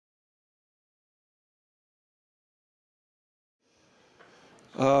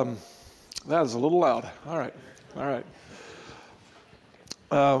That is a little loud. All right.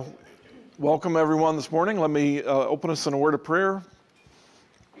 Welcome everyone this morning. Let me open us in a word of prayer.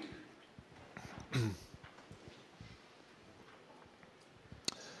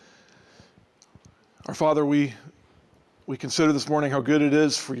 Our Father, we consider this morning how good it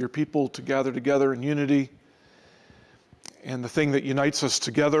is for your people to gather together in unity, and the thing that unites us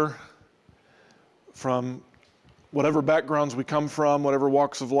together from whatever backgrounds we come from, whatever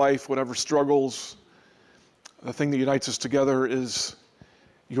walks of life, whatever struggles, the thing that unites us together is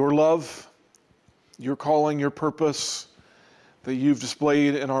your love, your calling, your purpose that you've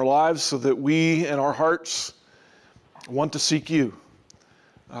displayed in our lives so that we in our hearts want to seek you.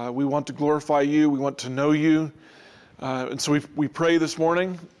 We want to glorify you. We want to know you. And so we pray this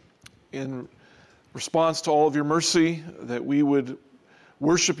morning in response to all of your mercy that we would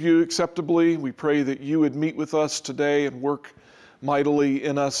worship you acceptably. We pray that you would meet with us today and work mightily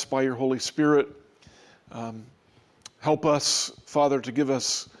in us by your Holy Spirit. Help us, Father, to give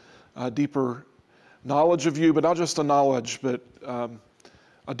us a deeper knowledge of you, but not just a knowledge, but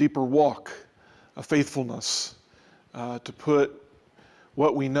a deeper walk, a faithfulness, to put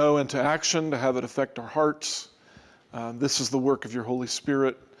what we know into action, to have it affect our hearts. This is the work of your Holy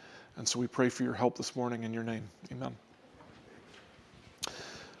Spirit, and so we pray for your help this morning in your name. Amen.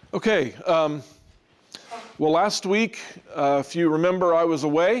 Okay, well, last week, if you remember, I was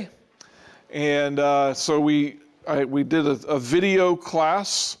away, and so we did a video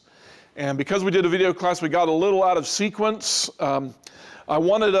class, and because we did a video class, we got a little out of sequence. I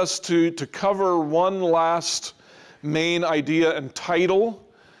wanted us to cover one last main idea and title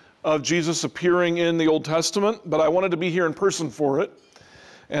of Jesus appearing in the Old Testament, but I wanted to be here in person for it.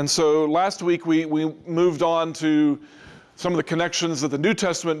 And so last week we moved on to some of the connections that the New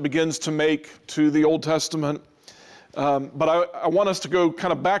Testament begins to make to the Old Testament. But I want us to go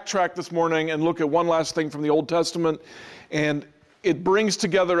kind of backtrack this morning and look at one last thing from the Old Testament. And it brings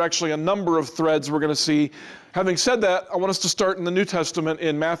together actually a number of threads we're going to see. Having said that, I want us to start in the New Testament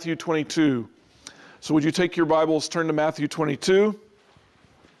in Matthew 22. So would you take your Bibles, turn to Matthew 22.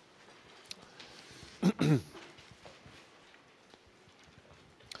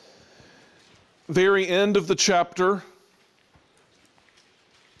 Very end of the chapter.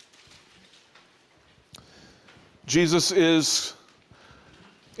 Jesus is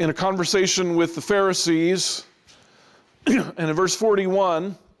in a conversation with the Pharisees, and in verse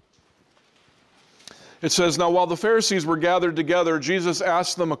 41, it says, "Now while the Pharisees were gathered together, Jesus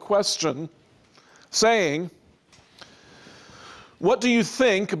asked them a question, saying, 'What do you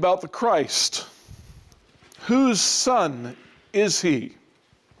think about the Christ? Whose son is he?'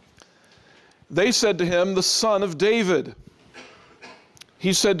 They said to him, 'The son of David.'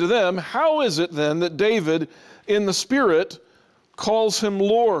 He said to them, 'How is it then that David in the Spirit calls him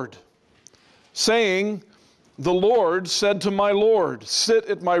Lord, saying, the Lord said to my Lord, sit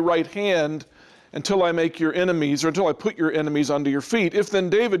at my right hand until I make your enemies, or until I put your enemies under your feet? If then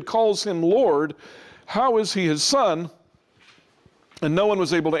David calls him Lord, how is he his son?' And no one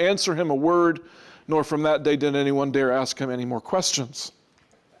was able to answer him a word, nor from that day did anyone dare ask him any more questions."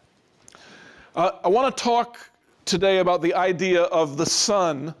 I want to talk today about the idea of the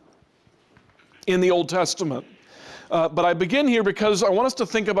Son in the Old Testament. But I begin here because I want us to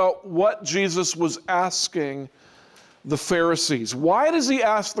think about what Jesus was asking the Pharisees. Why does he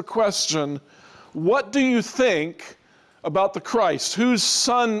ask the question, what do you think about the Christ? Whose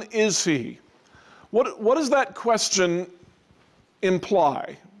son is he? What does that question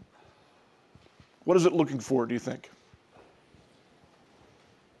imply? What is it looking for, do you think?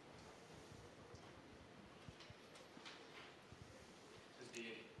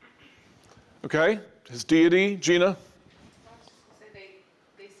 Okay, his deity. Gina? So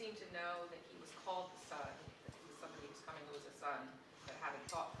they seem to know that he was called the Son, that he was somebody who was coming who was a son, but haven't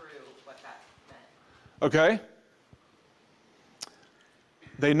thought through what that meant. Okay.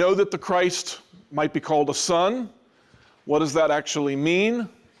 They know that the Christ might be called a son. What does that actually mean?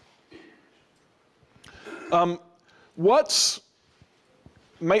 What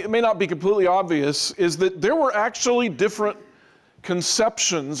may not be completely obvious is that there were actually different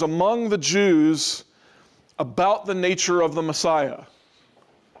conceptions among the Jews about the nature of the Messiah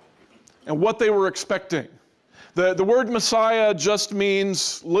and what they were expecting. The word Messiah just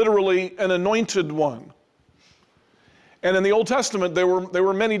means literally an anointed one. And in the Old Testament, there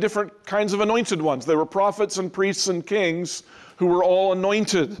were many different kinds of anointed ones. There were prophets and priests and kings who were all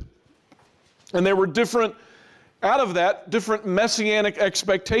anointed. And there were different messianic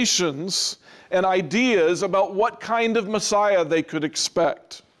expectations and ideas about what kind of Messiah they could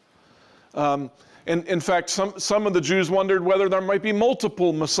expect. And in fact, some of the Jews wondered whether there might be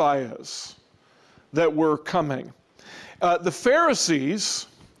multiple Messiahs that were coming. The Pharisees,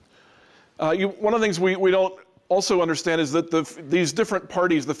 one of the things we don't also understand is that these different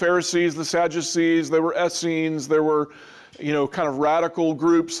parties, the Pharisees, the Sadducees, there were Essenes, there were kind of radical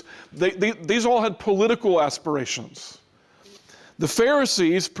groups. These all had political aspirations. The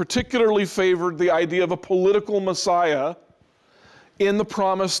Pharisees particularly favored the idea of a political Messiah in the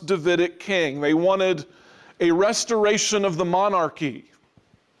promised Davidic king. They wanted a restoration of the monarchy.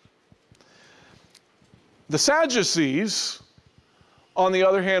 The Sadducees, on the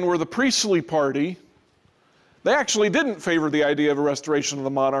other hand, were the priestly party. They actually didn't favor the idea of a restoration of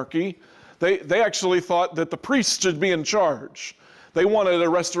the monarchy. They actually thought that the priests should be in charge. They wanted a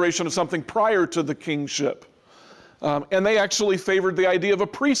restoration of something prior to the kingship. And they actually favored the idea of a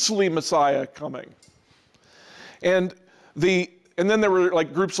priestly Messiah coming. And then there were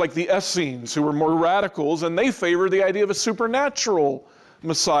groups like the Essenes who were more radicals, and they favored the idea of a supernatural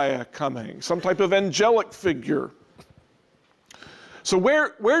Messiah coming, some type of angelic figure. So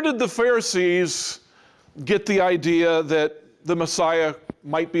where did the Pharisees get the idea that the Messiah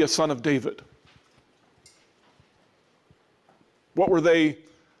might be a son of David? What were they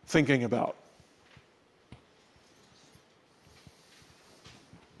thinking about?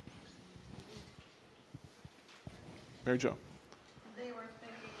 Mary Jo. They were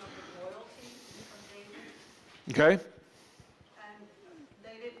thinking of the royalty of David. Okay. And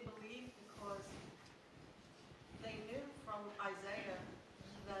they didn't believe because they knew from Isaiah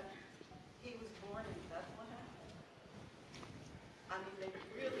that he was born in Bethlehem. I mean, they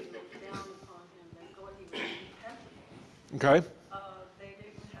really looked down upon him. They thought he was contemptible. Okay. They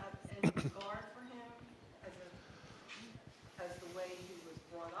didn't have any regard for him as the way he was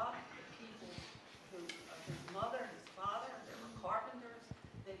brought up. The people his mother, his father, they were carpenters.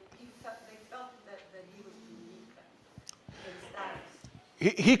 They felt that he was beneath them in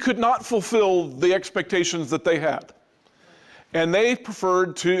status. He could not fulfill the expectations that they had. And they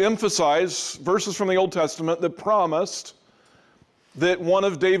preferred to emphasize verses from the Old Testament that promised that one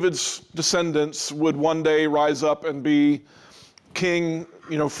of David's descendants would one day rise up and be king,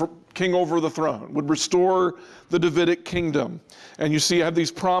 king over the throne, would restore the Davidic kingdom. And you see, you have these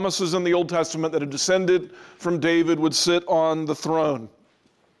promises in the Old Testament that a descendant from David would sit on the throne.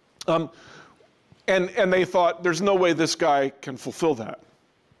 And they thought, there's no way this guy can fulfill that.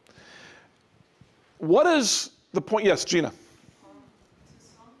 What is the point? Yes, Gina. To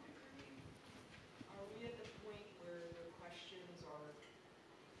some degree, are we at the point where the questions are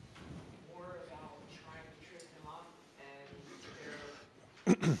more about trying to trip him up, and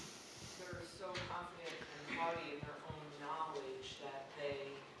they're so confident and haughty in their own knowledge that they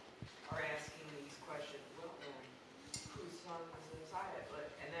are asking these questions, well then, whose son is the Messiah?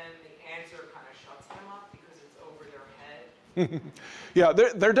 And then the answer kind of shuts them up because it's over their head. Yeah,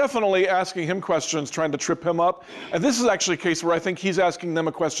 they're definitely asking him questions, trying to trip him up. And this is actually a case where I think he's asking them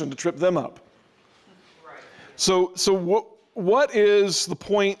a question to trip them up. Right. So what is the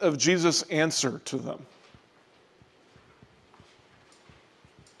point of Jesus' answer to them?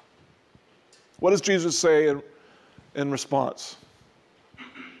 What does Jesus say in response?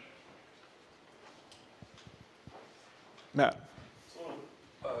 Matt.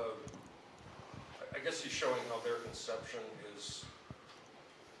 I guess he's showing how their conception is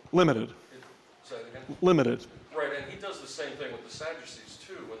Limited. Say that again? Limited. Right, and he does the same thing with the Sadducees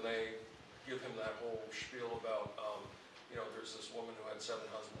too, when they give him that whole spiel about, there's this woman who had 7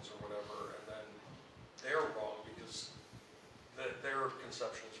 husbands or whatever, and then they're wrong because their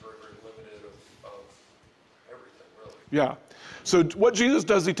conception is very, very limited of everything, really. Yeah. So what Jesus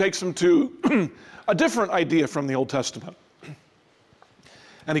does, he takes them to a different idea from the Old Testament.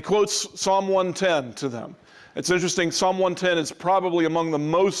 And he quotes Psalm 110 to them. It's interesting, Psalm 110 is probably among the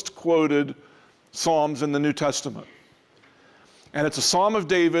most quoted Psalms in the New Testament. And it's a Psalm of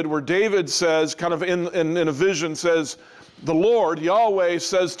David where David says, kind of in a vision, says, the Lord, Yahweh,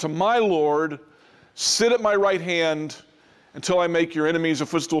 says to my Lord, sit at my right hand until I make your enemies a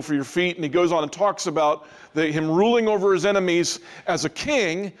footstool for your feet. And he goes on and talks about him ruling over his enemies as a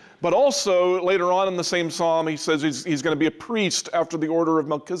king, but also later on in the same psalm, he says he's going to be a priest after the order of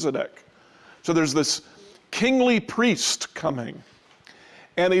Melchizedek. So there's this kingly priest coming.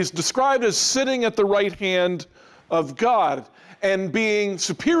 And he's described as sitting at the right hand of God and being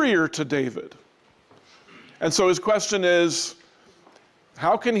superior to David. And so his question is,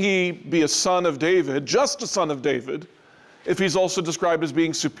 how can he be a son of David, just a son of David, if he's also described as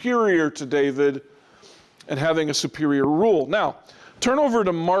being superior to David and having a superior rule? Now, turn over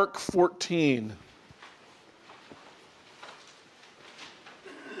to Mark 14.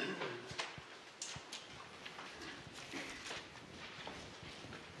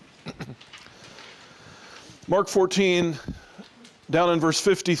 Mark 14, down in verse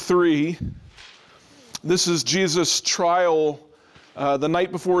 53, this is Jesus' trial the night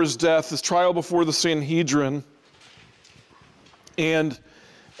before his death, his trial before the Sanhedrin. And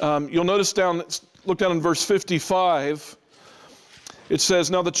you'll notice look down in verse 55. It says,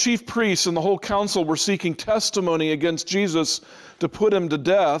 "Now the chief priests and the whole council were seeking testimony against Jesus to put him to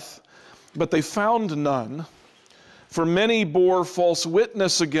death, but they found none. For many bore false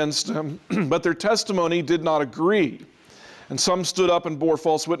witness against him, but their testimony did not agree. And some stood up and bore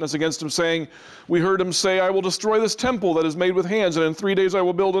false witness against him, saying, 'We heard him say, I will destroy this temple that is made with hands, and in 3 days I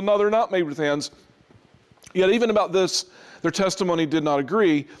will build another not made with hands.' Yet even about this, their testimony did not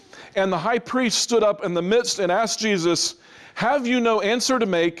agree. And the high priest stood up in the midst and asked Jesus, 'Have you no answer to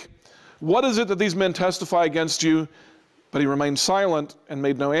make? What is it that these men testify against you?' But he remained silent and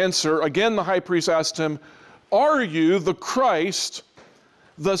made no answer. Again the high priest asked him, 'Are you the Christ,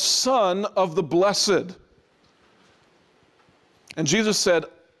 the Son of the Blessed?' And Jesus said,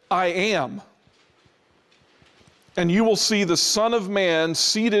 'I am. And you will see the Son of Man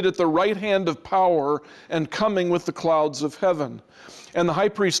seated at the right hand of power and coming with the clouds of heaven.' And the high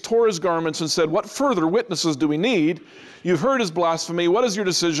priest tore his garments and said, 'What further witnesses do we need? You've heard his blasphemy. What is your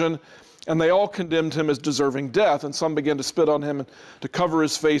decision?' And they all condemned him as deserving death. And some began to spit on him and to cover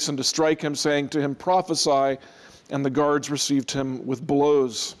his face and to strike him, saying to him, 'Prophesy.' And the guards received him with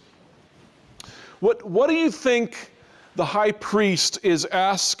blows." What do you think the high priest is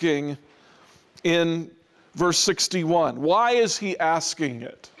asking in verse 61? Why is he asking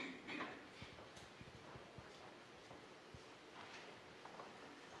it?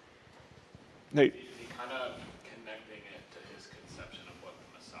 Nate. He kind of connecting it to his conception of what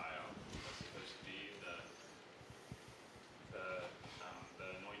the Messiah was supposed to be, the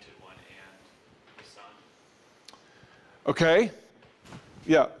anointed one and the Son. Okay.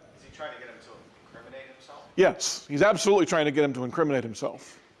 Yeah. Is he trying to get him to incriminate himself? Yes, he's absolutely trying to get him to incriminate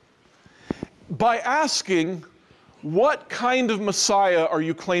himself. By asking, what kind of Messiah are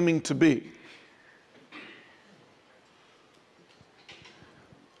you claiming to be?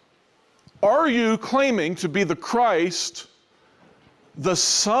 Are you claiming to be the Christ, the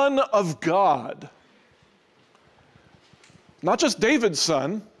Son of God? Not just David's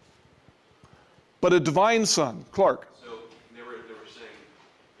son, but a divine son. Clark. So they were saying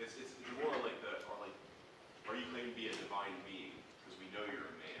it's more like are you claiming to be a divine being because we know you're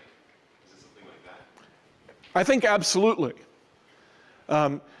a man? Is it something like that? I think absolutely.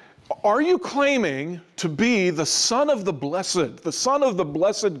 Are you claiming to be the Son of the Blessed, the Son of the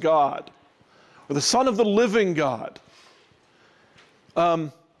blessed God, or the Son of the living God?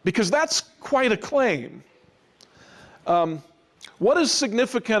 Because that's quite a claim. What is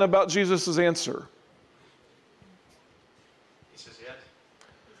significant about Jesus' answer? He says yes.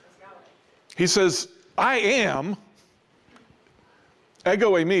 He says, "I am,"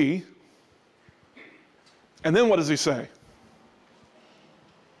 ego eimi. And then what does he say?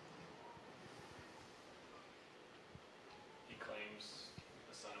 He claims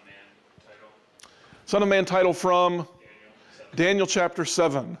the Son of Man title. Son of Man title from Daniel chapter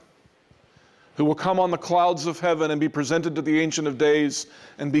 7. Who will come on the clouds of heaven and be presented to the Ancient of Days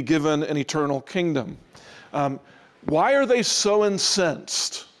and be given an eternal kingdom. Why are they so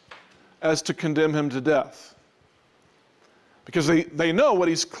incensed as to condemn him to death? Because they know what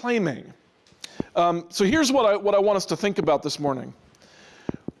he's claiming. So here's what I want us to think about this morning.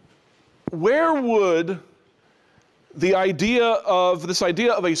 Where would this idea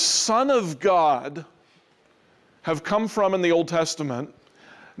of a Son of God have come from in the Old Testament?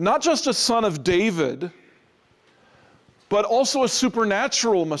 Not just a son of David, but also a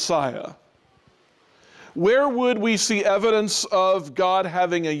supernatural Messiah. Where would we see evidence of God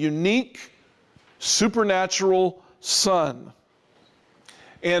having a unique, supernatural son?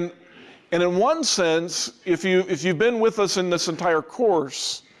 And in one sense, if you've been with us in this entire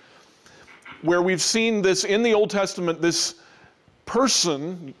course, where we've seen this in the Old Testament, this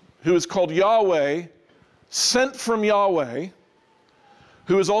person who is called Yahweh, sent from Yahweh,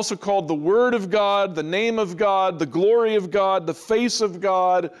 who is also called the Word of God, the name of God, the glory of God, the face of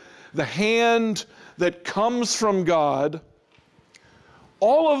God, the hand that comes from God.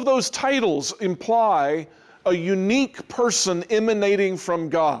 All of those titles imply a unique person emanating from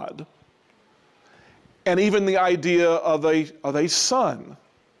God, and even the idea of a son.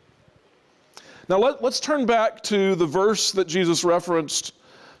 Now let's turn back to the verse that Jesus referenced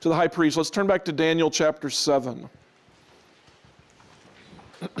to the high priest. Let's turn back to Daniel chapter 7.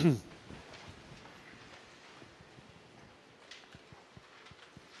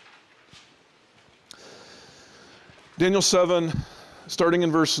 Daniel 7, starting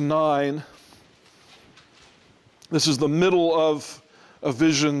in verse 9. This is the middle of a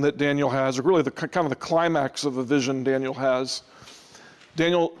vision that Daniel has, or really kind of the climax of a vision Daniel has.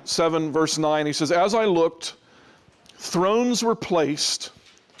 Daniel 7, verse 9, he says, "As I looked, thrones were placed,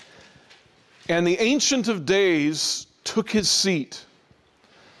 and the Ancient of Days took his seat.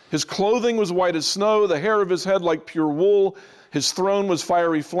 His clothing was white as snow, the hair of his head like pure wool. His throne was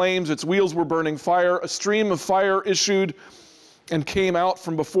fiery flames, its wheels were burning fire. A stream of fire issued and came out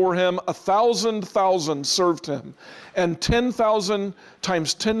from before him. 1,000,000 served him, and 10,000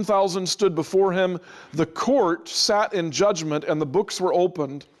 times 10,000 stood before him. The court sat in judgment, and the books were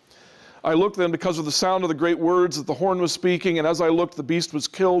opened. I looked then because of the sound of the great words that the horn was speaking, and as I looked, the beast was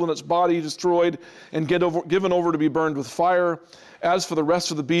killed, and its body destroyed, and given over to be burned with fire. As for the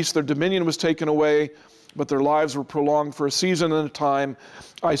rest of the beasts, their dominion was taken away, but their lives were prolonged for a season and a time.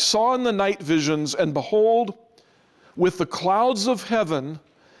 I saw in the night visions, and behold, with the clouds of heaven,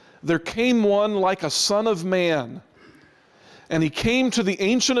 there came one like a son of man. And he came to the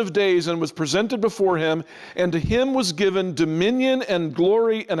Ancient of Days and was presented before him, and to him was given dominion and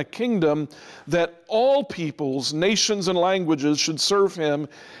glory and a kingdom, that all peoples, nations, and languages should serve him.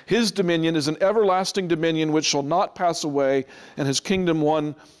 His dominion is an everlasting dominion which shall not pass away, and his kingdom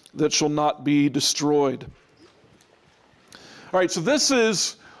one that shall not be destroyed." All right, so this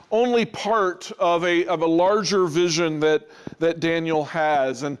is only part of a larger vision that Daniel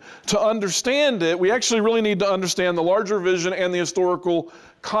has. And to understand it, we actually really need to understand the larger vision and the historical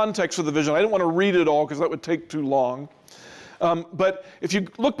context of the vision. I don't want to read it all because that would take too long. But if you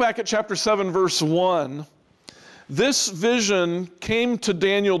look back at chapter 7, verse 1, this vision came to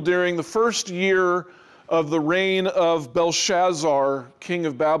Daniel during the first year of the reign of Belshazzar, king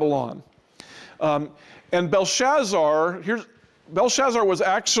of Babylon. And Belshazzar was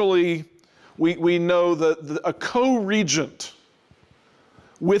actually, we know, a co-regent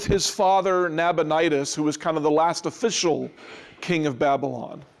with his father Nabonidus, who was kind of the last official king of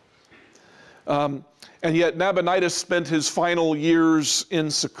Babylon. And yet Nabonidus spent his final years in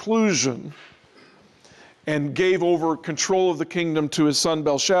seclusion and gave over control of the kingdom to his son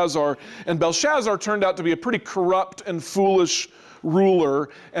Belshazzar. And Belshazzar turned out to be a pretty corrupt and foolish ruler,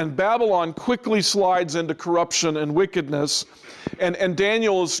 and Babylon quickly slides into corruption and wickedness. And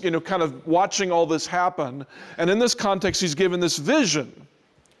Daniel is, kind of watching all this happen. And in this context, he's given this vision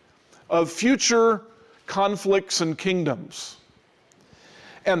of future conflicts and kingdoms.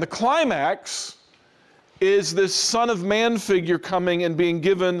 And the climax is this Son of Man figure coming and being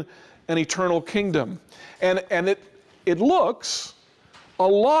given an eternal kingdom. And it looks a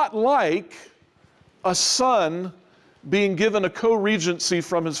lot like a son being given a co-regency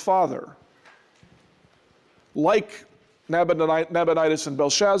from his father, like Nabonidus and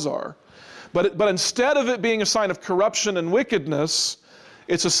Belshazzar. But instead of it being a sign of corruption and wickedness,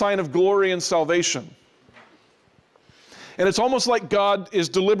 it's a sign of glory and salvation. And it's almost like God is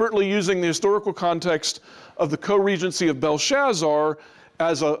deliberately using the historical context of the co-regency of Belshazzar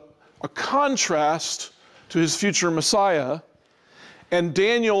as a contrast to his future Messiah. And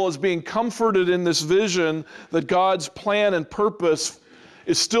Daniel is being comforted in this vision that God's plan and purpose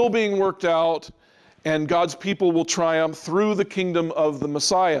is still being worked out, and God's people will triumph through the kingdom of the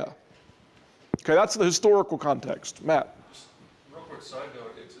Messiah. Okay, that's the historical context. Matt? Just real quick side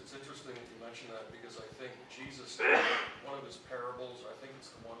note, it's interesting that you mention that, because I think Jesus, one of his parables, I think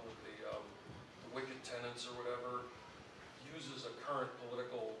it's the one with the wicked tenants or whatever, uses a current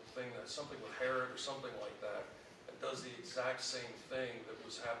political thing that's something with Herod or something like that, and does the exact same thing that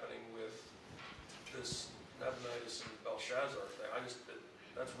was happening with this Nabonidus and Belshazzar thing.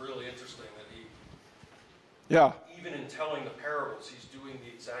 That's really interesting that he, even in telling the parables, he's doing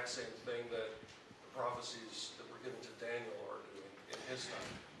the exact same thing that the prophecies that were given to Daniel are doing in his time.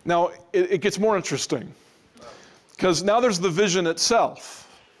 Now, it gets more interesting, because now there's the vision itself.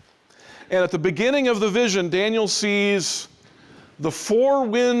 And at the beginning of the vision, Daniel sees the four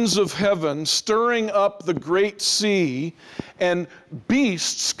winds of heaven stirring up the great sea, and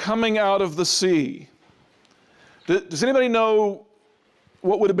beasts coming out of the sea. Does anybody know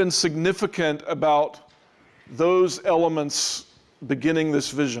what would have been significant about those elements beginning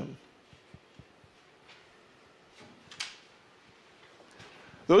this vision?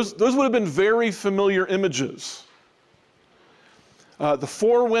 Those would have been very familiar images. The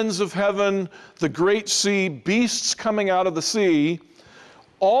four winds of heaven, the great sea, beasts coming out of the sea,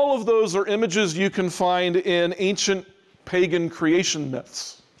 all of those are images you can find in ancient pagan creation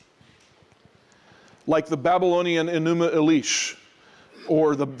myths, like the Babylonian Enuma Elish,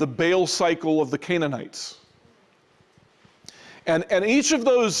 or the Baal cycle of the Canaanites. And each of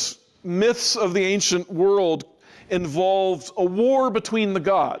those myths of the ancient world involved a war between the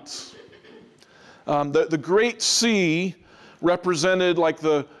gods. The Great Sea represented like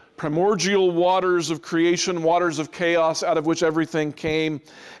the primordial waters of creation, waters of chaos out of which everything came.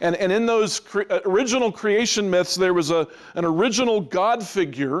 And in those original creation myths, there was an original God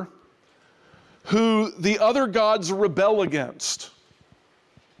figure who the other gods rebel against.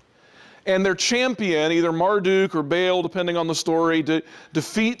 And their champion, either Marduk or Baal, depending on the story,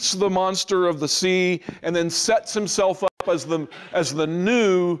 defeats the monster of the sea and then sets himself up as the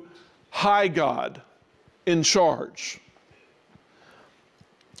new high god in charge.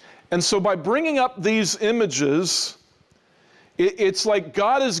 And so by bringing up these images, it's like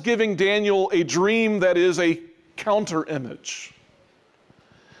God is giving Daniel a dream that is a counter image,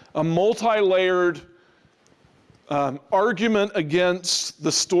 a multi-layered argument against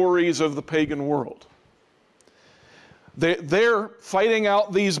the stories of the pagan world. They're fighting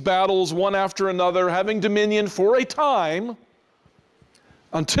out these battles one after another, having dominion for a time,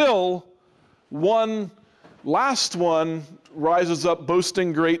 until one last one rises up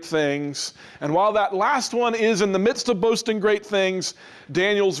boasting great things. And while that last one is in the midst of boasting great things,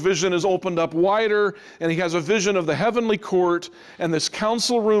 Daniel's vision is opened up wider, and he has a vision of the heavenly court and this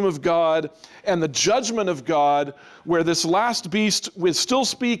council room of God and the judgment of God, where this last beast is still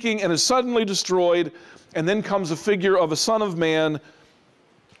speaking and is suddenly destroyed, and then comes a figure of a son of man,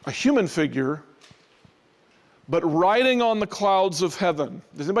 a human figure, but riding on the clouds of heaven.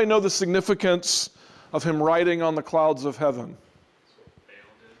 Does anybody know the significance of him riding on the clouds of heaven?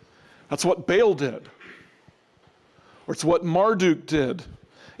 That's what Baal did. Or it's what Marduk did.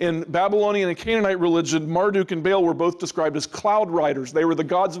 In Babylonian and Canaanite religion, Marduk and Baal were both described as cloud riders. They were the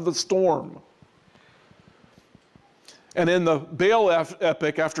gods of the storm. And in the Baal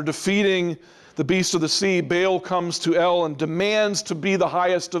epic, after defeating the beast of the sea, Baal comes to El and demands to be the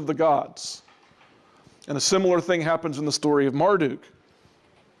highest of the gods. And a similar thing happens in the story of Marduk.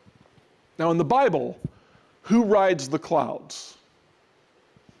 Now in the Bible, who rides the clouds?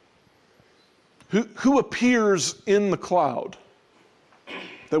 Who appears in the cloud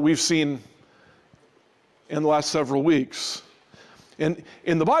that we've seen in the last several weeks? In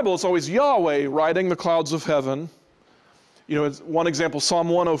the Bible, it's always Yahweh riding the clouds of heaven. You know, one example, Psalm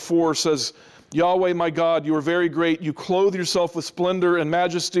 104 says, Yahweh, my God, you are very great. You clothe yourself with splendor and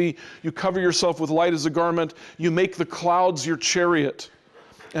majesty. You cover yourself with light as a garment. You make the clouds your chariot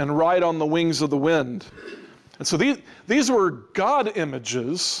and ride on the wings of the wind. And so these were God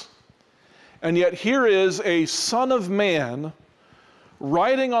images, and yet here is a Son of Man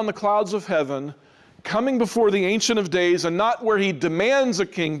riding on the clouds of heaven, coming before the Ancient of Days, and not where he demands a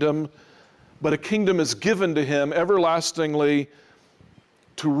kingdom, but a kingdom is given to him everlastingly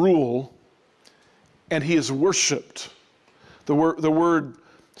to rule, and he is worshipped. The word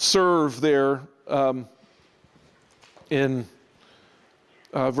serve there in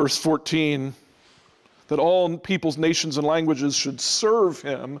verse 14, that all peoples, nations, and languages should serve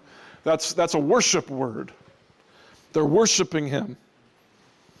him. That's a worship word. They're worshiping him.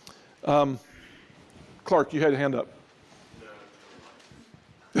 Clark, you had a hand up.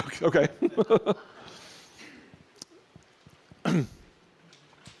 Okay.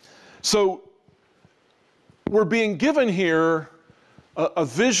 So we're being given here a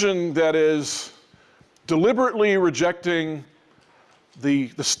vision that is deliberately rejecting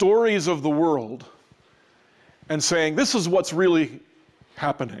the stories of the world and saying, this is what's really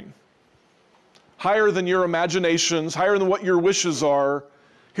happening. Higher than your imaginations, higher than what your wishes are.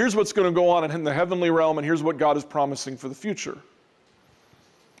 Here's what's going to go on in the heavenly realm, and here's what God is promising for the future.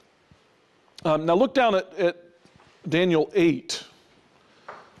 Now look down at Daniel 8.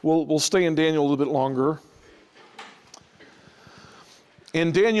 We'll stay in Daniel a little bit longer.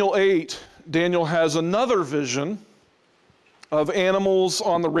 In Daniel 8, Daniel has another vision of animals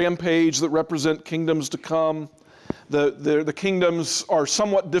on the rampage that represent kingdoms to come. The kingdoms are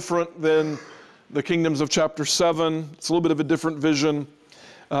somewhat different than the kingdoms of chapter 7. It's a little bit of a different vision.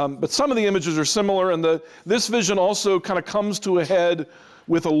 But some of the images are similar, and this vision also kind of comes to a head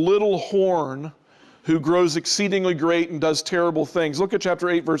with a little horn who grows exceedingly great and does terrible things. Look at chapter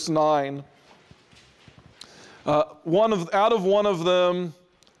 8, verse 9. Out of one of them,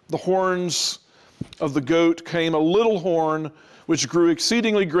 the horns of the goat, came a little horn which grew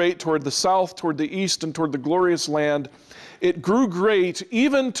exceedingly great toward the south, toward the east, and toward the glorious land. It grew great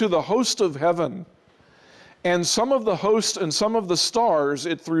even to the host of heaven. And some of the host and some of the stars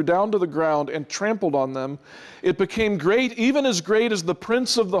it threw down to the ground and trampled on them. It became great, even as great as the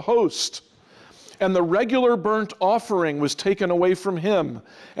prince of the host. And the regular burnt offering was taken away from him,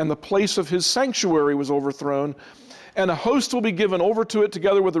 and the place of his sanctuary was overthrown. And a host will be given over to it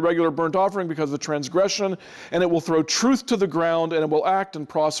together with the regular burnt offering because of the transgression, and it will throw truth to the ground, and it will act and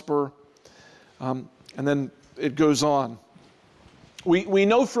prosper. And then it goes on. We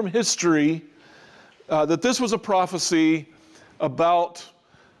know from history that this was a prophecy about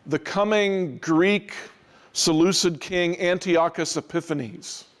the coming Greek Seleucid king Antiochus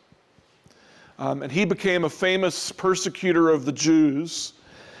Epiphanes. And he became a famous persecutor of the Jews.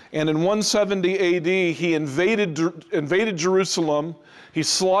 And in 170 AD, he invaded Jerusalem. He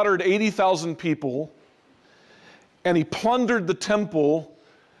slaughtered 80,000 people. And he plundered the temple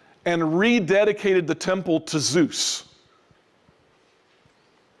and rededicated the temple to Zeus.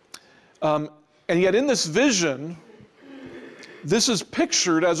 And yet in this vision, this is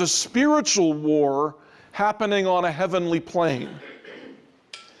pictured as a spiritual war happening on a heavenly plane.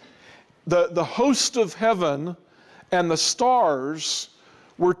 The host of heaven and the stars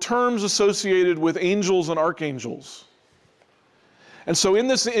were terms associated with angels and archangels. And so in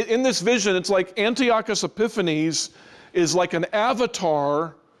this vision, it's like Antiochus Epiphanes is like an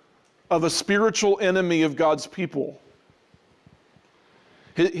avatar of a spiritual enemy of God's people.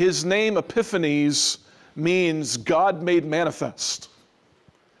 His name, Epiphanes, means God made manifest.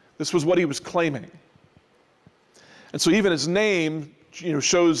 This was what he was claiming. And so even his name,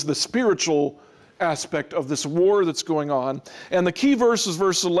 shows the spiritual aspect of this war that's going on. And the key verse is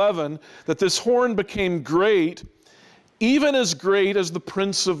verse 11, that this horn became great, even as great as the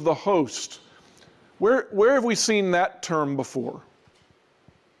prince of the host. Where have we seen that term before?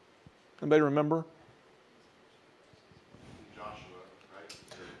 Anybody remember? Joshua, right?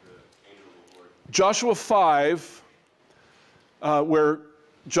 The angel of the Lord. Joshua 5, where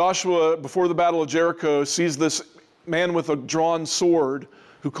Joshua, before the Battle of Jericho, sees this man with a drawn sword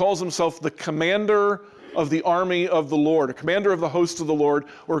who calls himself the commander of the army of the Lord, a commander of the host of the Lord,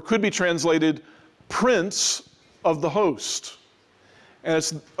 or it could be translated prince of the host. And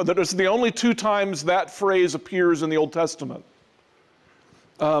it's the only two times that phrase appears in the Old Testament.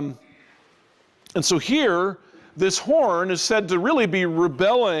 And so here, this horn is said to really be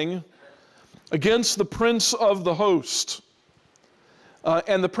rebelling against the prince of the host.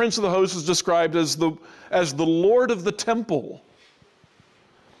 And the prince of the host is described as the Lord of the temple.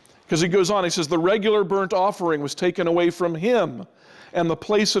 Because he goes on, he says, the regular burnt offering was taken away from him, and the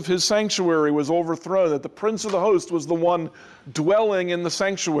place of his sanctuary was overthrown, that the prince of the host was the one dwelling in the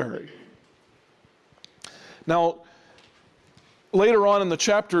sanctuary. Now, later on in the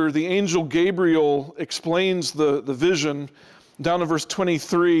chapter, the angel Gabriel explains the vision down to verse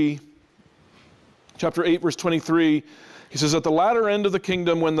 23, chapter 8, verse 23. He says, at the latter end of the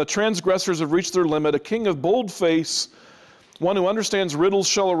kingdom, when the transgressors have reached their limit, a king of bold face, one who understands riddles,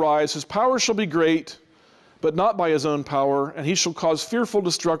 shall arise. His power shall be great, but not by his own power, and he shall cause fearful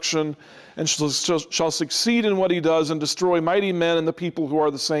destruction, and shall succeed in what he does, and destroy mighty men and the people who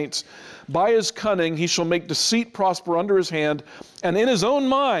are the saints. By his cunning he shall make deceit prosper under his hand, and in his own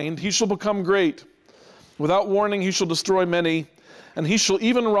mind he shall become great. Without warning he shall destroy many, and he shall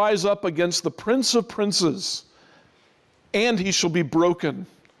even rise up against the prince of princes, and he shall be broken,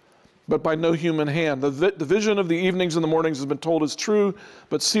 but by no human hand. The vision of the evenings and the mornings has been told is true,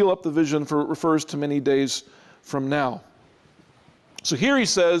 but seal up the vision, for it refers to many days from now. So here he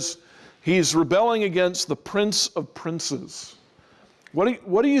says he's rebelling against the prince of princes.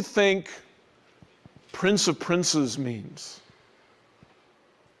 What do you think prince of princes means?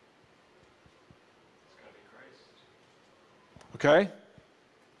 It's got to be Christ. Okay?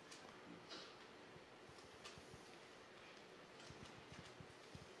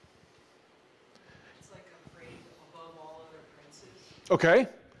 It's like a phrase above all other princes. Okay. King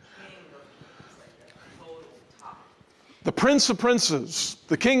is like the total top. The prince of princes,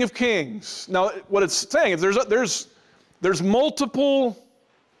 the king of kings. Now, what it's saying is there's multiple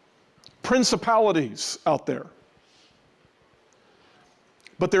principalities out there.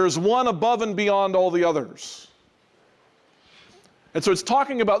 But there is one above and beyond all the others. And so it's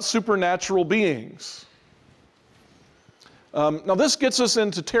talking about supernatural beings. Now this gets us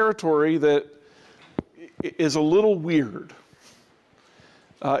into territory that is a little weird.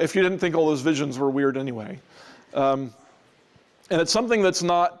 If you didn't think all those visions were weird anyway. And it's something that's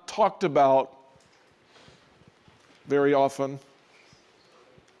not talked about very often.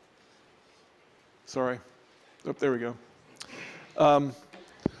 Sorry. Oh, there we go.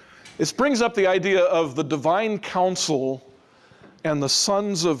 This brings up the idea of the divine council and the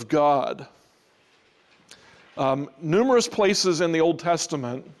sons of God. Numerous places in the Old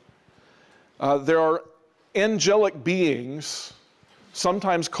Testament, there are angelic beings,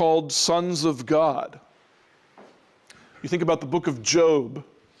 sometimes called sons of God. You think about the book of Job.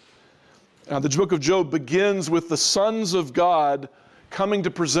 The book of Job begins with the sons of God coming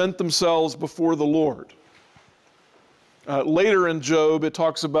to present themselves before the Lord. Later in Job, it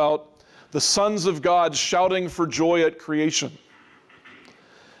talks about the sons of God shouting for joy at creation.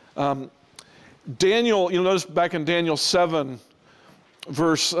 Daniel, you'll notice back in Daniel 7,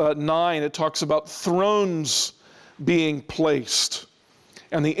 verse 9, it talks about thrones being placed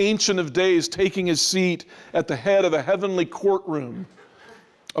and the Ancient of Days taking his seat at the head of a heavenly courtroom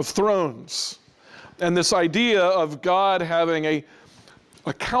of thrones. And this idea of God having a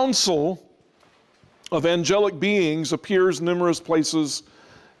council of angelic beings appears numerous places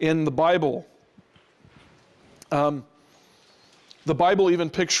in the Bible. The Bible even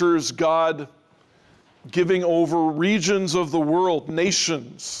pictures God giving over regions of the world,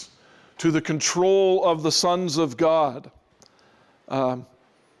 nations, to the control of the sons of God.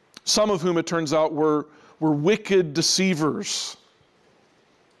 Some of whom, it turns out, were wicked deceivers.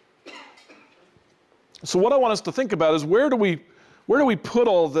 So what I want us to think about is where do we put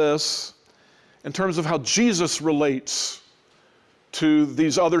all this in terms of how Jesus relates to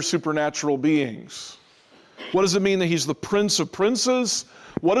these other supernatural beings? What does it mean that he's the Prince of Princes?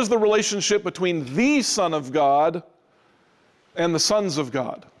 What is the relationship between the Son of God and the sons of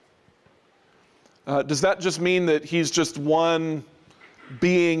God? Does that just mean that he's just one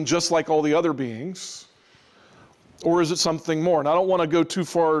being just like all the other beings? Or is it something more? And I don't want to go too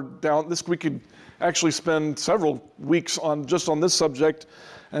far down. We could actually spend several weeks just on this subject,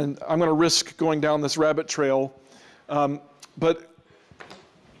 and I'm going to risk going down this rabbit trail. But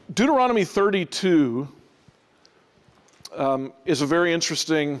Deuteronomy 32 is a very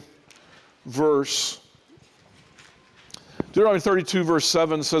interesting verse. Deuteronomy 32 verse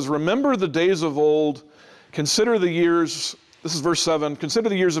 7 says, "Remember the days of old, consider the years," this is verse 7, "consider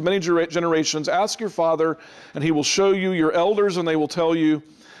the years of many generations, ask your father, and he will show you, your elders, and they will tell you,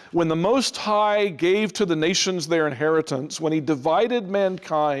 when the Most High gave to the nations their inheritance, when he divided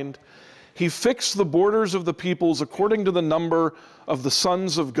mankind, he fixed the borders of the peoples according to the number of the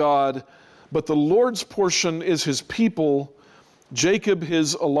sons of God, but the Lord's portion is his people, Jacob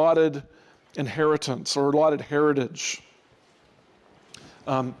his allotted inheritance," or allotted heritage.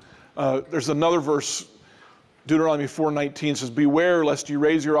 There's another verse, Deuteronomy 4:19 says, "Beware lest you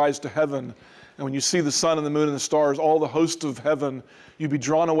raise your eyes to heaven, and when you see the sun and the moon and the stars, all the hosts of heaven, you be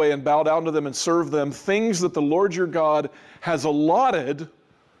drawn away and bow down to them and serve them, things that the Lord your God has allotted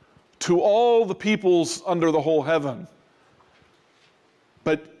to all the peoples under the whole heaven."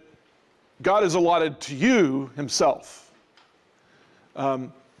 But God has allotted to you himself.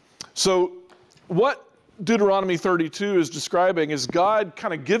 So what Deuteronomy 32 is describing is God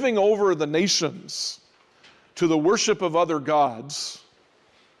kind of giving over the nations to the worship of other gods,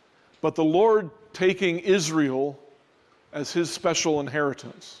 but the Lord taking Israel as his special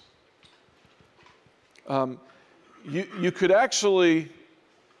inheritance. You could actually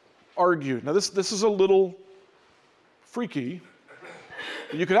argue, now this is a little freaky,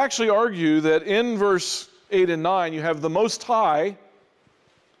 you could actually argue that in verse 8 and 9 you have the Most High,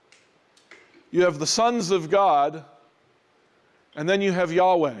 you have the sons of God, and then you have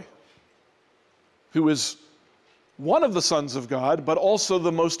Yahweh, who is one of the sons of God, but also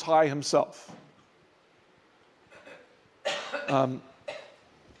the Most High himself.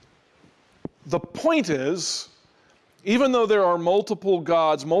 The point is, even though there are multiple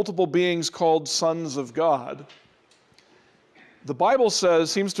gods, multiple beings called sons of God, the Bible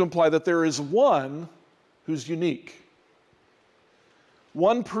seems to imply that there is one who's unique.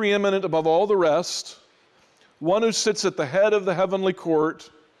 One preeminent above all the rest, one who sits at the head of the heavenly court,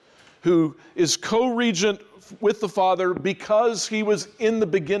 who is co-regent with the Father because he was in the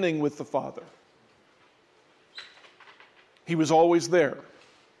beginning with the Father. He was always there.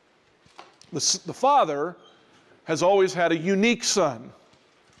 The Father has always had a unique Son,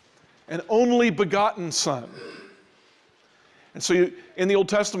 an only begotten Son. And so in the Old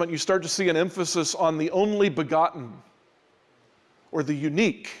Testament, you start to see an emphasis on the only begotten, or the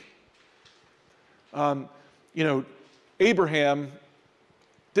unique. Abraham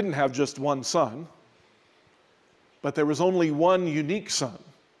didn't have just one son, but there was only one unique son.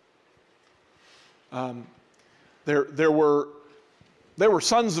 There were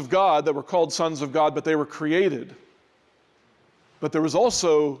sons of God that were called sons of God, but they were created. But there was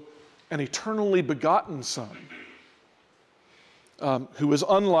also an eternally begotten Son who was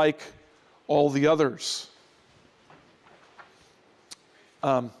unlike all the others.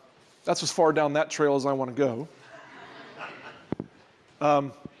 That's as far down that trail as I want to go.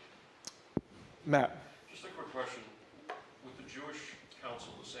 Matt. Just a quick question. With the Jewish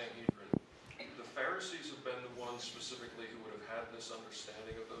council, the Sanhedrin, the Pharisees have been the ones specifically who would have had this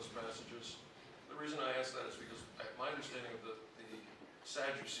understanding of those passages. The reason I ask that is because my understanding of the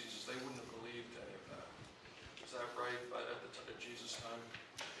Sadducees is they wouldn't have believed any of that. Is that right at Jesus' time?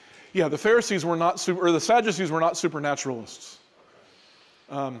 Yeah, the Pharisees were not, or the Sadducees were not supernaturalists.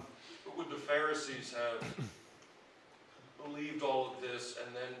 But would the Pharisees have believed all of this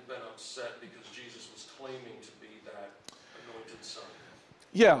and then been upset because Jesus was claiming to be that anointed son?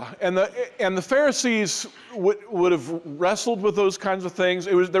 Yeah, and the Pharisees would have wrestled with those kinds of things.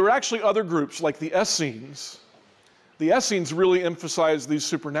 There were actually other groups like the Essenes. The Essenes really emphasized these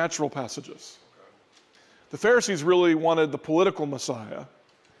supernatural passages. The Pharisees really wanted the political Messiah,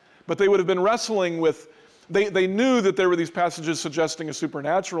 but they would have been wrestling with, they knew that there were these passages suggesting a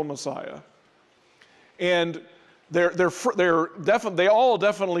supernatural Messiah. And they all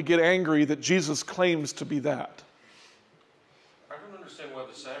definitely get angry that Jesus claims to be that. I don't understand why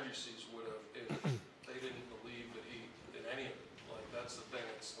the Sadducees would have, if they didn't believe that he did any of it. Like, that's the thing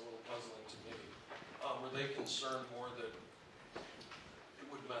that's a little puzzling to me. Were they concerned more that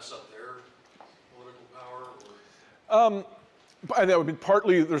it would mess up their political power? Or? And that would be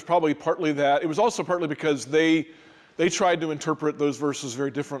partly, there's probably partly that. It was also partly because they tried to interpret those verses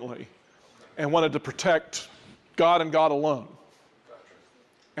very differently and wanted to protect God and God alone.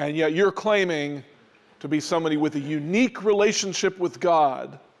 And yet you're claiming to be somebody with a unique relationship with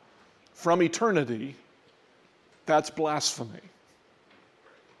God from eternity. That's blasphemy.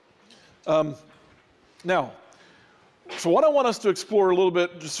 Now, so what I want us to explore a little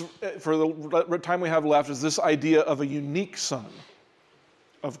bit, just for the time we have left, is this idea of a unique son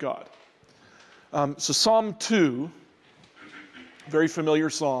of God. So Psalm 2, very familiar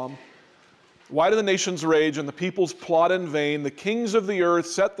psalm. Why do the nations rage and the peoples plot in vain? The kings of the earth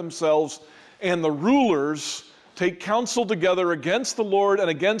set themselves, and the rulers take counsel together against the Lord and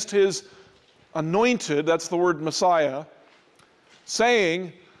against his anointed, that's the word Messiah,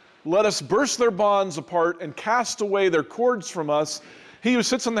 saying, let us burst their bonds apart and cast away their cords from us. He who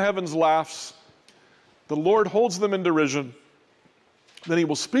sits in the heavens laughs. The Lord holds them in derision. Then he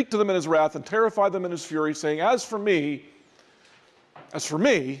will speak to them in his wrath and terrify them in his fury, saying, as for me,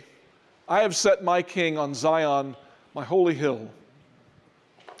 I have set my king on Zion, my holy hill.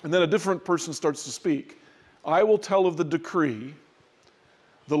 And then a different person starts to speak. I will tell of the decree.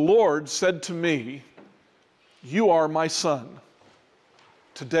 The Lord said to me, you are my son.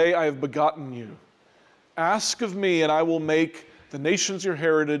 Today I have begotten you. Ask of me, and I will make the nations your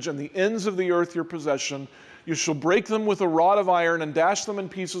heritage and the ends of the earth your possession. You shall break them with a rod of iron and dash them in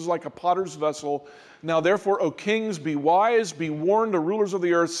pieces like a potter's vessel. Now therefore, O kings, be wise, be warned, O rulers of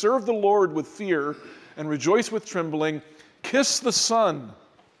the earth. Serve the Lord with fear and rejoice with trembling. Kiss the Son,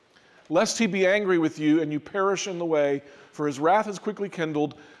 lest he be angry with you and you perish in the way, for his wrath is quickly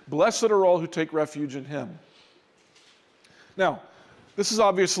kindled. Blessed are all who take refuge in him. Now, this is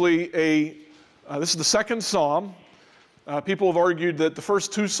obviously this is the second psalm. People have argued that the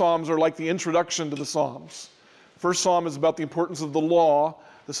first two psalms are like the introduction to the psalms. The first psalm is about the importance of the law.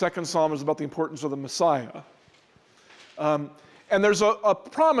 The second psalm is about the importance of the Messiah. And there's a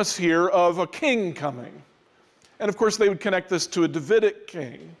promise here of a king coming. And of course, they would connect this to a Davidic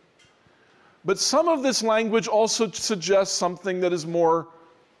king. But some of this language also suggests something that is more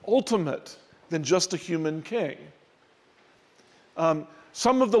ultimate than just a human king.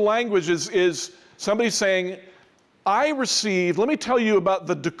 Some of the language is somebody saying, I received, let me tell you about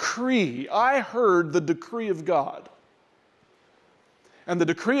the decree. I heard the decree of God. And the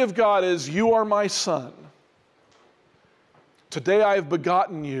decree of God is, you are my son. Today I have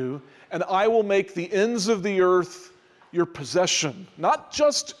begotten you, and I will make the ends of the earth your possession. Not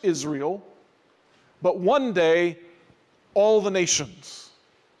just Israel, but one day all the nations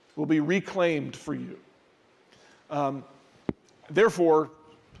will be reclaimed for you. Therefore,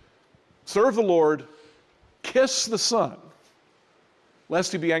 serve the Lord, kiss the Son,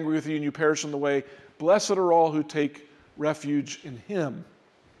 lest he be angry with you and you perish in the way. Blessed are all who take refuge in him.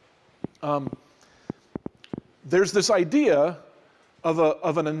 There's this idea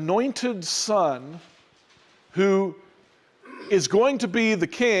of an anointed son who is going to be the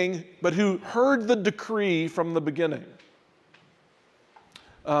king, but who heard the decree from the beginning.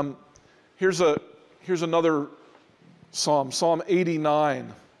 Here's another psalm, Psalm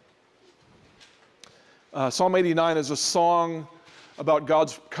 89. Psalm 89 is a song about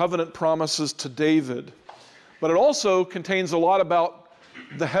God's covenant promises to David, but it also contains a lot about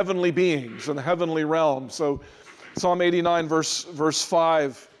the heavenly beings and the heavenly realm. So Psalm 89 verse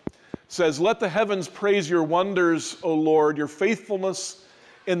 5 says, let the heavens praise your wonders, O Lord, your faithfulness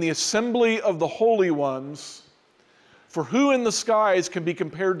in the assembly of the holy ones. For who in the skies can be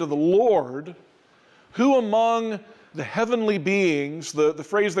compared to the Lord? Who among the heavenly beings, the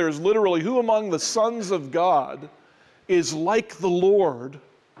phrase there is literally, who among the sons of God is like the Lord,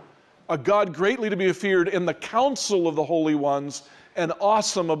 a God greatly to be feared in the council of the holy ones and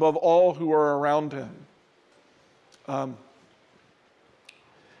awesome above all who are around him.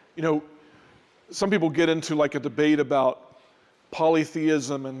 You know, some people get into like a debate about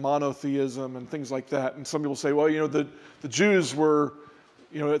polytheism and monotheism and things like that. And some people say, well, you know, the Jews were,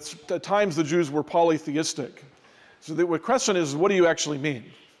 you know, at times the Jews were polytheistic. So the question is, what do you actually mean?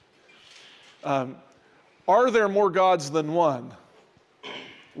 Are there more gods than one?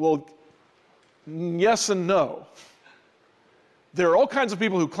 Well, yes and no. There are all kinds of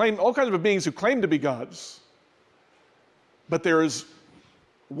people who claim, all kinds of beings who claim to be gods, but there is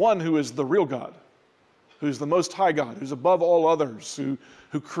one who is the real God, who's the most high God, who's above all others, who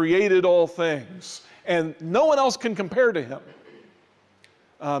created all things, and no one else can compare to him.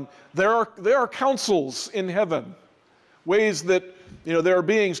 There are councils in heaven, ways that, you know, there are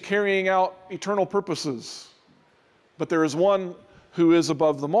beings carrying out eternal purposes, but there is one who is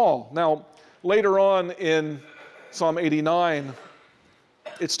above them all. Now, later on in Psalm 89,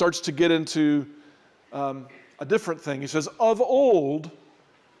 it starts to get into a different thing. He says, of old,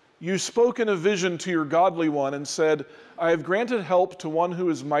 you spoke in a vision to your godly one and said, I have granted help to one who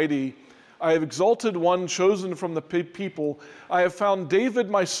is mighty. I have exalted one chosen from the people. I have found David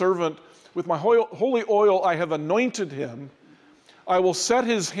my servant. With my holy oil I have anointed him. I will set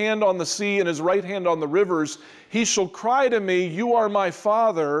his hand on the sea and his right hand on the rivers. He shall cry to me, you are my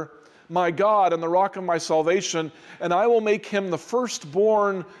Father, my God, and the rock of my salvation, and I will make him the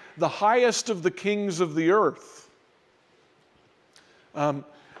firstborn, the highest of the kings of the earth.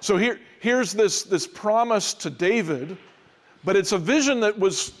 So here's this promise to David, but it's a vision that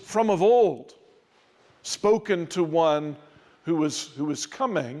was from of old, spoken to one who was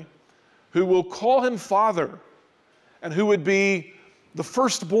coming, who will call him Father, and who would be the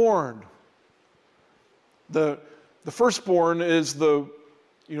firstborn. The firstborn is the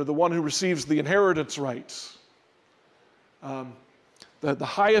one who receives the inheritance rights. The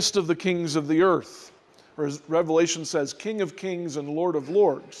highest of the kings of the earth. Or as Revelation says, King of kings and Lord of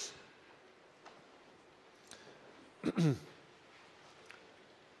lords.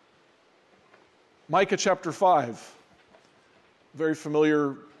 Micah chapter 5, very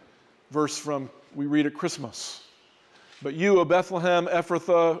familiar verse we read at Christmas. But you, O Bethlehem,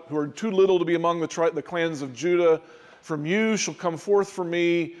 Ephrathah, who are too little to be among the clans of Judah, from you shall come forth for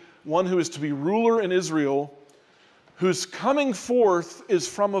me one who is to be ruler in Israel, whose coming forth is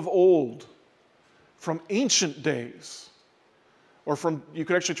from of old, from ancient days, or you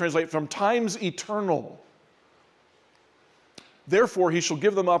could actually translate, from times eternal. Therefore he shall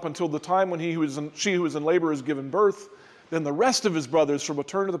give them up until the time when she who is in labor is given birth. Then the rest of his brothers shall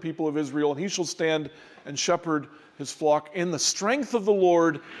return to the people of Israel, and he shall stand and shepherd his flock in the strength of the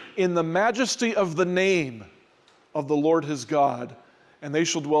Lord, in the majesty of the name of the Lord his God. And they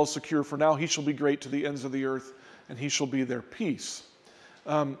shall dwell secure, for now he shall be great to the ends of the earth, and he shall be their peace.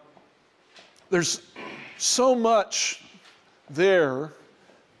 There's so much there,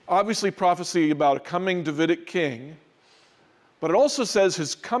 obviously prophecy about a coming Davidic king, but it also says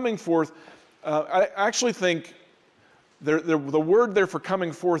his coming forth. I actually think the word there for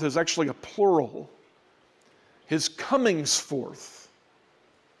coming forth is actually a plural. His comings forth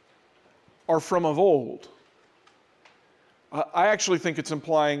are from of old. I actually think it's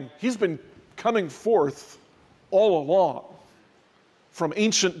implying he's been coming forth all along, from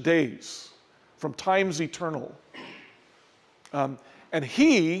ancient days, from times eternal. And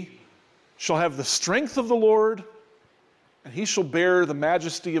he shall have the strength of the Lord, and he shall bear the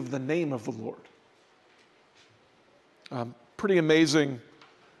majesty of the name of the Lord. Pretty amazing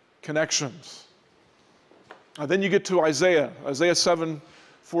connections. Then you get to Isaiah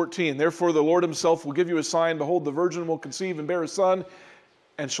 7:14. Therefore the Lord himself will give you a sign. Behold, the virgin will conceive and bear a son,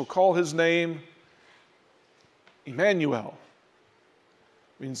 and shall call his name Emmanuel.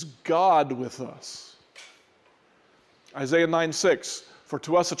 Means God with us. Isaiah 9:6. For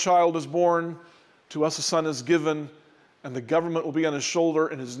to us a child is born, to us a son is given, and the government will be on his shoulder,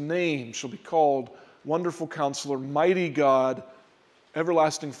 and his name shall be called Wonderful Counselor, Mighty God,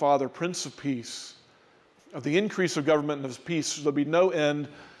 Everlasting Father, Prince of Peace. Of the increase of government and of his peace there will be no end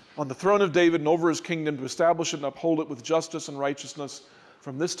on the throne of David and over his kingdom, to establish it and uphold it with justice and righteousness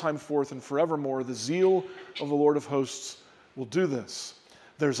from this time forth and forevermore. The zeal of the Lord of hosts will do this.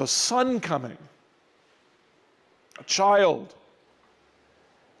 There's a son coming, a child.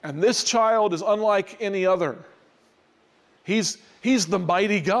 And this child is unlike any other. He's the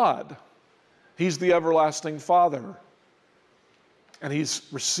mighty God. He's the everlasting Father. And he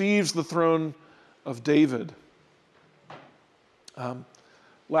receives the throne of David.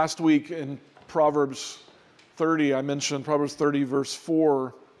 Last week in Proverbs 30, I mentioned Proverbs 30 verse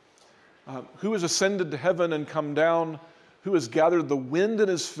 4. Who has ascended to heaven and come down? who has gathered the wind in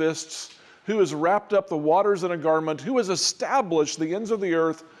his fists, who has wrapped up the waters in a garment, who has established the ends of the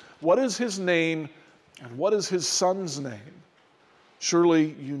earth. What is his name, and what is his son's name?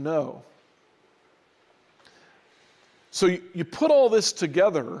 Surely you know. So you put all this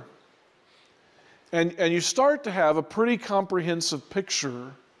together, and you start to have a pretty comprehensive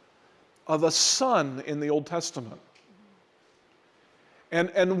picture of a son in the Old Testament.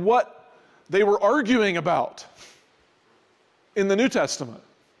 And what they were arguing about in the New Testament.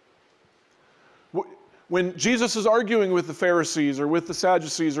 When Jesus is arguing with the Pharisees or with the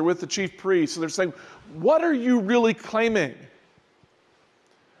Sadducees or with the chief priests, they're saying, what are you really claiming?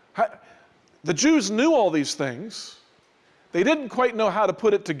 The Jews knew all these things. They didn't quite know how to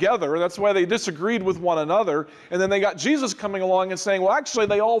put it together. That's why they disagreed with one another. And then they got Jesus coming along and saying, well, actually,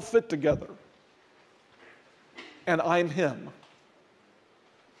 they all fit together. And I'm him.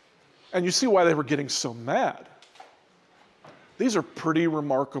 And you see why they were getting so mad. These are pretty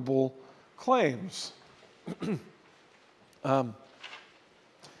remarkable claims.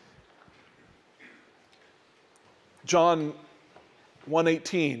 John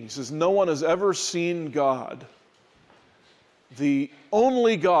 1:18, he says, no one has ever seen God. The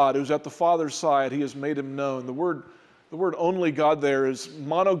only God who's at the Father's side, he has made him known. The word only God there is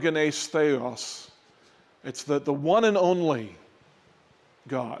monogenes theos. It's the one and only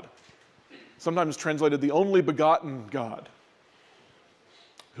God. Sometimes translated the only begotten God.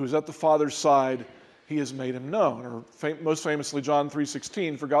 Who's at the Father's side, he has made him known. Or most famously, John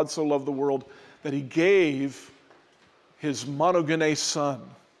 3:16, for God so loved the world that he gave his monogenes son,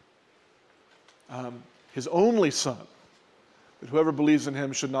 his only son, that whoever believes in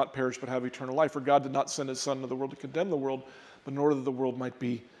him should not perish but have eternal life. For God did not send his son into the world to condemn the world, but in order that the world might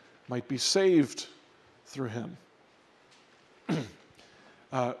be saved through him.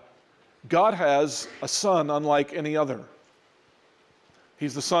 God has a son unlike any other.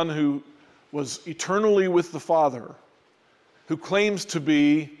 He's the Son who was eternally with the Father, who claims to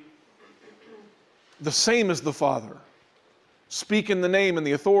be the same as the Father, speak in the name and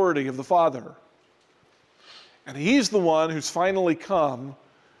the authority of the Father. And he's the one who's finally come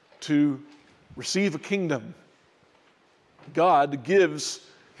to receive a kingdom. God gives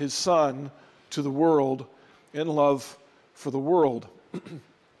his Son to the world in love for the world.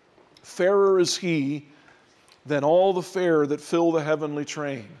 Fairer is he than all the fair that fill the heavenly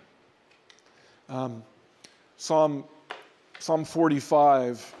train. Psalm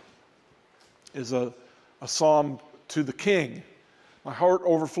 45 is a psalm to the King. My heart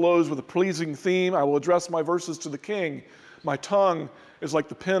overflows with a pleasing theme. I will address my verses to the King. My tongue is like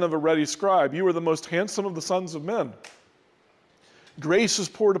the pen of a ready scribe. You are the most handsome of the sons of men. Grace is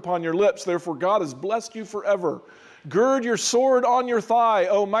poured upon your lips, therefore God has blessed you forever. Gird your sword on your thigh,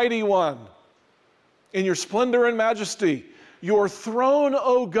 O mighty one, in your splendor and majesty. Your throne,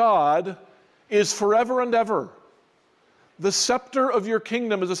 O God, is forever and ever. The scepter of your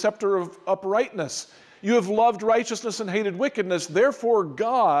kingdom is a scepter of uprightness. You have loved righteousness and hated wickedness. Therefore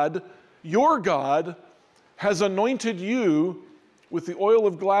God, your God, has anointed you with the oil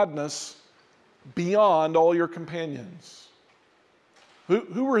of gladness beyond all your companions.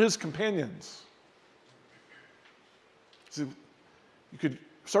 Who were his companions? See, you could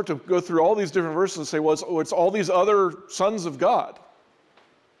start to go through all these different verses and say, well, it's all these other sons of God.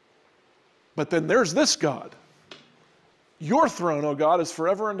 But then there's this God. Your throne, O God, is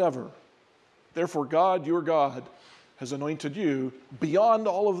forever and ever. Therefore, God, your God, has anointed you beyond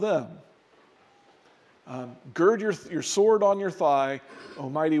all of them. Gird your sword on your thigh, O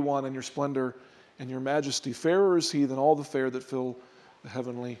mighty one, in your splendor and your majesty. Fairer is he than all the fair that fill the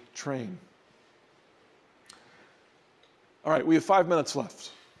heavenly train. All right, we have 5 minutes left.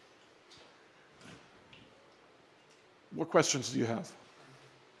 What questions do you have?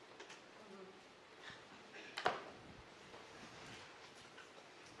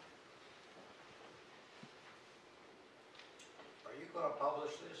 Are you going to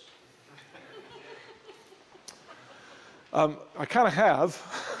publish this? I kind of have.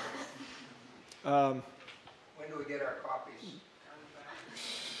 When do we get our copies?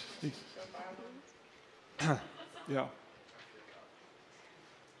 Yeah.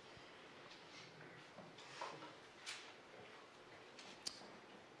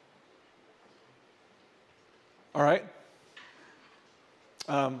 All right.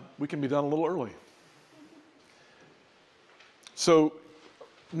 We can be done a little early. So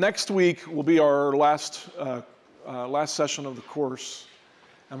next week will be our last session of the course,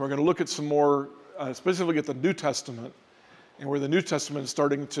 and we're going to look at some more, specifically at the New Testament, and where the New Testament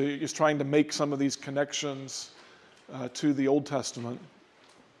is trying to make some of these connections to the Old Testament.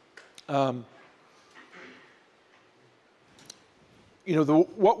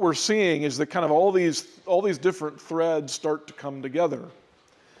 what we're seeing is that kind of all these different threads start to come together.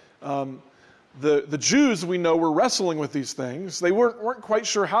 The Jews, we know, were wrestling with these things. They weren't quite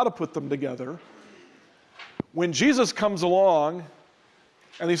sure how to put them together. When Jesus comes along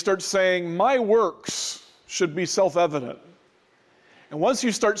and he starts saying, my works should be self-evident. And once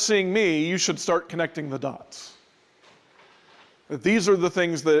you start seeing me, you should start connecting the dots. That these are the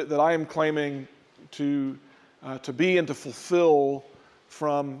things that I am claiming to be and to fulfill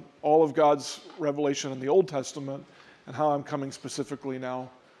from all of God's revelation in the Old Testament, and how I'm coming specifically now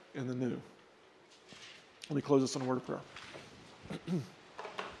in the New. Let me close this in a word of prayer.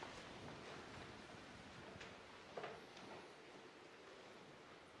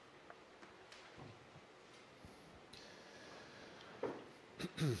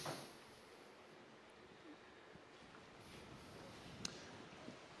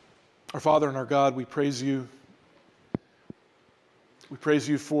 Our Father and our God, we praise you. We praise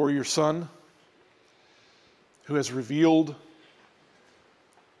you for your Son, who has revealed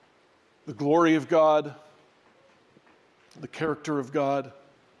the glory of God, the character of God.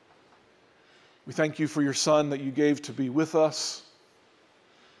 We thank you for your Son that you gave to be with us,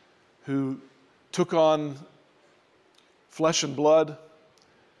 who took on flesh and blood,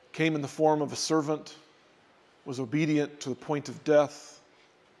 came in the form of a servant, was obedient to the point of death,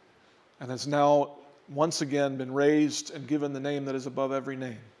 and has now once again been raised and given the name that is above every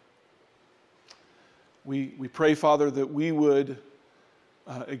name. We pray, Father, that we would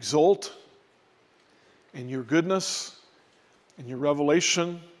exult in your goodness, in your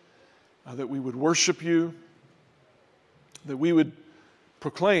revelation, that we would worship you, that we would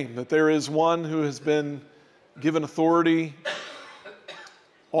proclaim that there is one who has been given authority,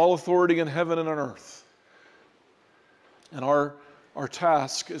 all authority in heaven and on earth. And our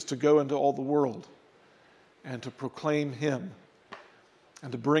task is to go into all the world and to proclaim him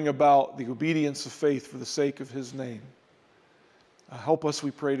and to bring about the obedience of faith for the sake of his name. Help us,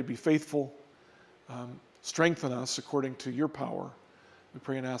 we pray, to be faithful. Strengthen us according to your power. We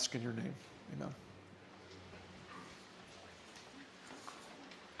pray and ask in your name. Amen.